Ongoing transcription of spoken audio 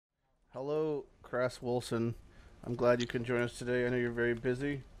Hello, Chras Walson. I'm glad you can join us today. I know you're very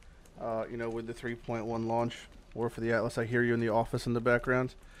busy, with the 3.1 launch or for the Atlas. I hear you in the office in the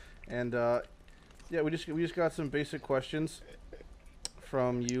background. And yeah, we just got some basic questions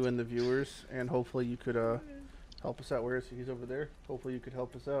from you and the viewers, and hopefully you could help us out. Where is he? He's over there. Hopefully you could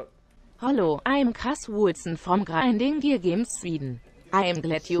help us out. Hello, I'm Chras Walson from GGG Sweden. I am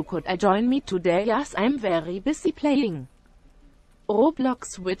glad you could join me today as I'm very busy playing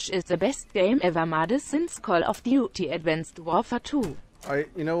Roblox, which is the best game ever made since Call of Duty Advanced Warfare 2.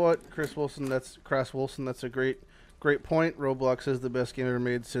 You know what, Chras Walson? That's a great point. Roblox is the best game ever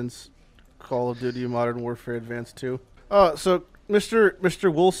made since Call of Duty Modern Warfare Advanced 2. So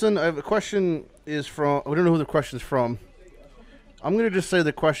Mr. Wilson, I have a question. Is from, we don't know who the question's from. I'm gonna just say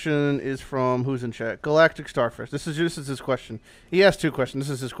the question is from who's in chat. Galactic Starfish. This is his question. He asked two questions.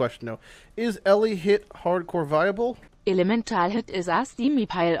 This is his question. No, is Ellie hit hardcore viable? Elemental hit is a steamy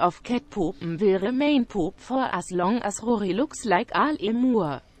pile of cat poop and will remain poop for as long as Rory looks like a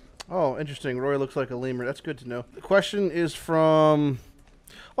lemur. Oh, interesting. Rory looks like a lemur. That's good to know. The question is from...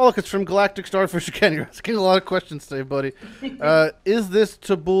 Oh, look, it's from Galactic Starfish again. You're asking a lot of questions today, buddy. Is this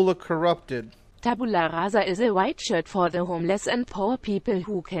tabula corrupted? Tabula rasa is a white shirt for the homeless and poor people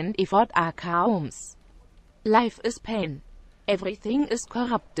who can't afford a homes. Life is pain. Everything is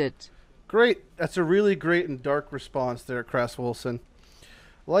corrupted. Great. That's a really great and dark response there, Chras Wilson.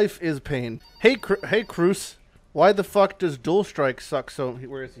 Life is pain. Hey, Cruz. Why the fuck does Dual Strike suck so...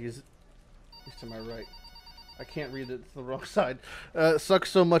 Where is he? He's to my right. I can't read it. It's the wrong side.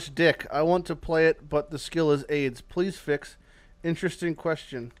 Sucks so much dick. I want to play it, but the skill is AIDS. Please fix. Interesting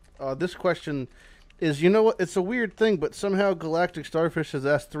question. This question is, you know what? It's a weird thing, but somehow Galactic Starfish has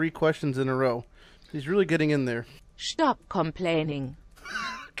asked 3 questions in a row. He's really getting in there. Stop complaining.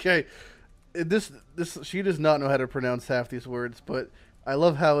 Okay. She does not know how to pronounce half these words, but I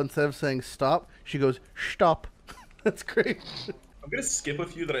love how instead of saying stop, she goes, stop. That's great. I'm going to skip a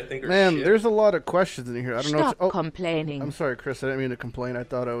few that I think are Man, shit. there's a lot of questions in here. I don't know. Stop complaining. I'm sorry, Chris. I didn't mean to complain. I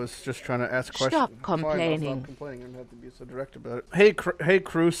thought I was just trying to ask questions. Stop complaining. Fine, I'll stop complaining. I don't have to be so direct about it. Hey,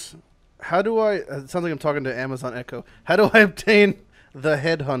 Cruz. How do I... It sounds like I'm talking to Amazon Echo. How do I obtain the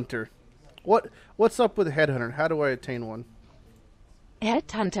Headhunter? What's up with Headhunter? How do I attain one?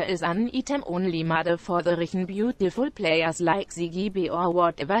 Headhunter is an item only made for the rich and beautiful players like GGG or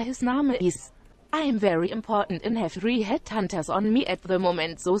whatever his name is. I am very important and have 3 headhunters on me at the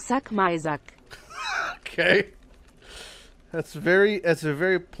moment, so suck my suck. Okay. That's a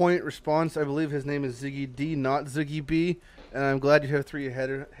very point response. I believe his name is Ziggy D, not Ziggy B. And I'm glad you have 3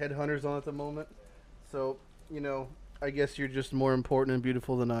 headhunters on at the moment. So, I guess you're just more important and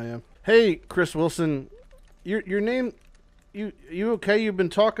beautiful than I am. Hey, Chras Wilson, your name, you okay? You've been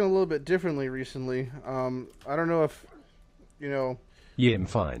talking a little bit differently recently. I don't know if, Yeah, I'm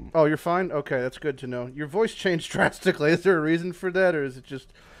fine. Oh, you're fine? Okay, that's good to know. Your voice changed drastically. Is there a reason for that, or is it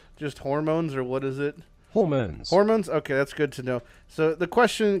just hormones, or what is it? Hormones. Hormones? Okay, that's good to know. So the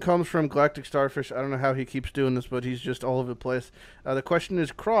question comes from Galactic Starfish. I don't know how he keeps doing this, but he's just all over the place. The question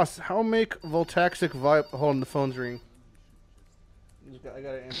is, Cross, how make Voltaxic vibe... Hold on, the phone's ringing. I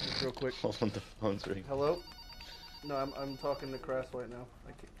gotta answer this real quick. Hold on, the phone's ringing. Hello? No, I'm talking to Chras right now.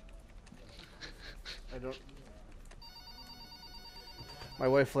 I don't... My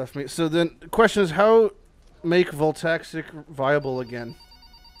wife left me. So then the question is, how make Voltaxic viable again?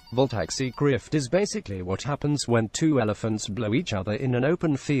 Voltaxic rift is basically what happens when 2 elephants blow each other in an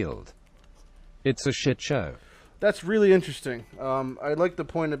open field. It's a shit show. That's really interesting. I like the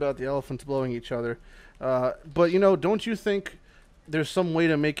point about the elephants blowing each other. But, don't you think there's some way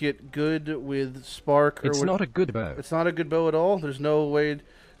to make it good with Spark? It's not a good bow. It's not a good bow at all? There's no way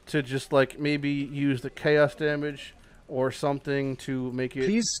to just, maybe use the chaos damage or something to make it...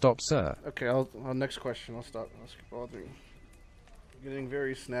 Please stop, sir. Okay, next question. I'll stop. I'll skip bothering. Getting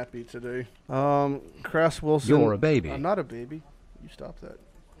very snappy today. Chras Wilson. You're a baby. I'm not a baby. You stop that.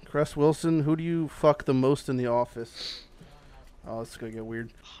 Chras Wilson, who do you fuck the most in the office? Oh, it's gonna get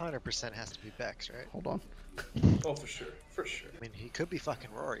weird. 100% has to be Bex, right? Hold on. Oh, for sure. For sure. I mean, he could be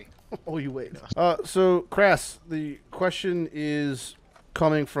fucking Rory. Oh, you wait. So, Chras, the question is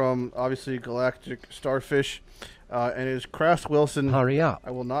coming from, obviously, Galactic Starfish. And it is Chras Wilson. Hurry up.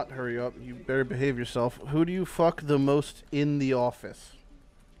 I will not hurry up. You better behave yourself. Who do you fuck the most in the office?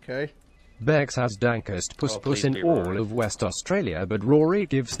 Okay? Bex has dankest puss please in be all Rory. of West Australia, but Rory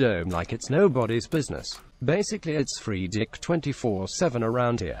gives dome like it's nobody's business. Basically, it's free dick 24/7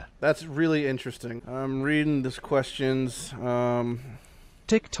 around here. That's really interesting. I'm reading this questions.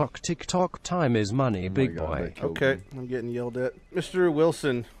 Tick tock, time is money, big boy. Okay, I'm getting yelled at. Mr.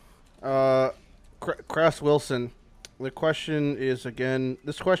 Wilson, Chras Wilson, The question is, again,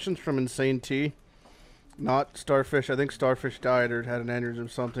 this question's from Insane T, not Starfish. I think Starfish died or had an aneurysm or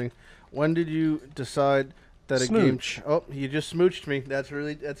something. When did you decide that Smooch. a game... Oh, you just smooched me.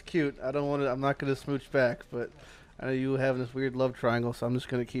 That's cute. I don't want to... I'm not going to smooch back, but I know you have this weird love triangle, so I'm just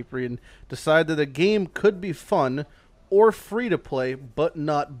going to keep reading. Decide that a game could be fun or free to play, but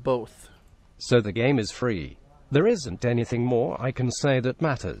not both. So the game is free. There isn't anything more I can say that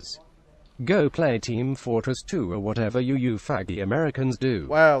matters. Go play Team Fortress 2 or whatever you faggy Americans do.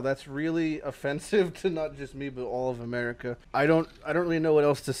 Wow, that's really offensive to not just me, but all of America. I don't really know what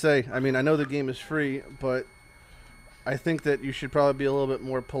else to say. I mean, I know the game is free, but I think that you should probably be a little bit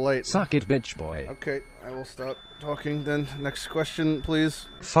more polite. Suck it, bitch boy. Okay, I will stop talking then. Next question, please.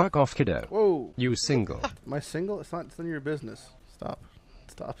 Fuck off, kiddo. Whoa. You single. Am I single? It's none of your business. Stop.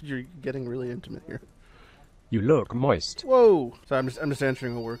 You're getting really intimate here. You look moist. Whoa! So I'm just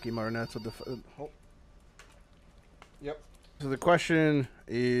answering a work email, and that's what the. Yep. So the question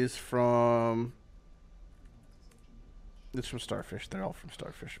is from. It's from Starfish. They're all from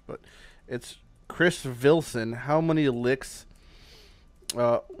Starfish, but it's Chras Walson. How many licks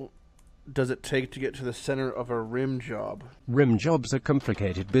does it take to get to the center of a rim job? Rim job's a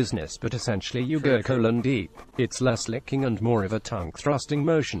complicated business, but essentially you go colon deep. It's less licking and more of a tongue thrusting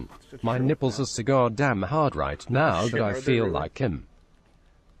motion. My nipples are cigar damn hard right now that I feel like him.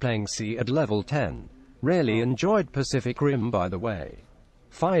 Playing C at level 10. Really enjoyed Pacific Rim, by the way.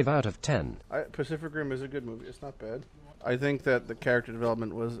 5 out of 10. Pacific Rim is a good movie. It's not bad. I think that the character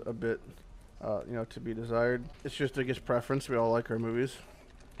development was a bit, to be desired. It's just, I guess, preference. We all like our movies.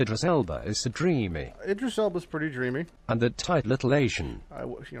 Idris Elba is so dreamy. Idris Elba's pretty dreamy. And that tight little Asian.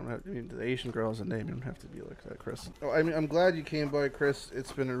 You don't have. I mean, the Asian girl has a name. You don't have to be like that, Chris. Oh, I mean, I'm glad you came by, Chris.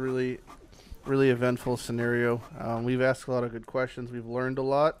 It's been a really, really eventful scenario. We've asked a lot of good questions. We've learned a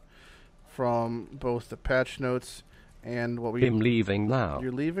lot from both the patch notes and what we. I'm leaving now.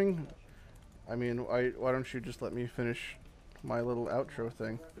 You're leaving? I mean, why don't you just let me finish my little outro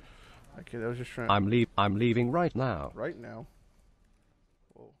thing? Okay, I was just trying. I'm leaving right now. Right now.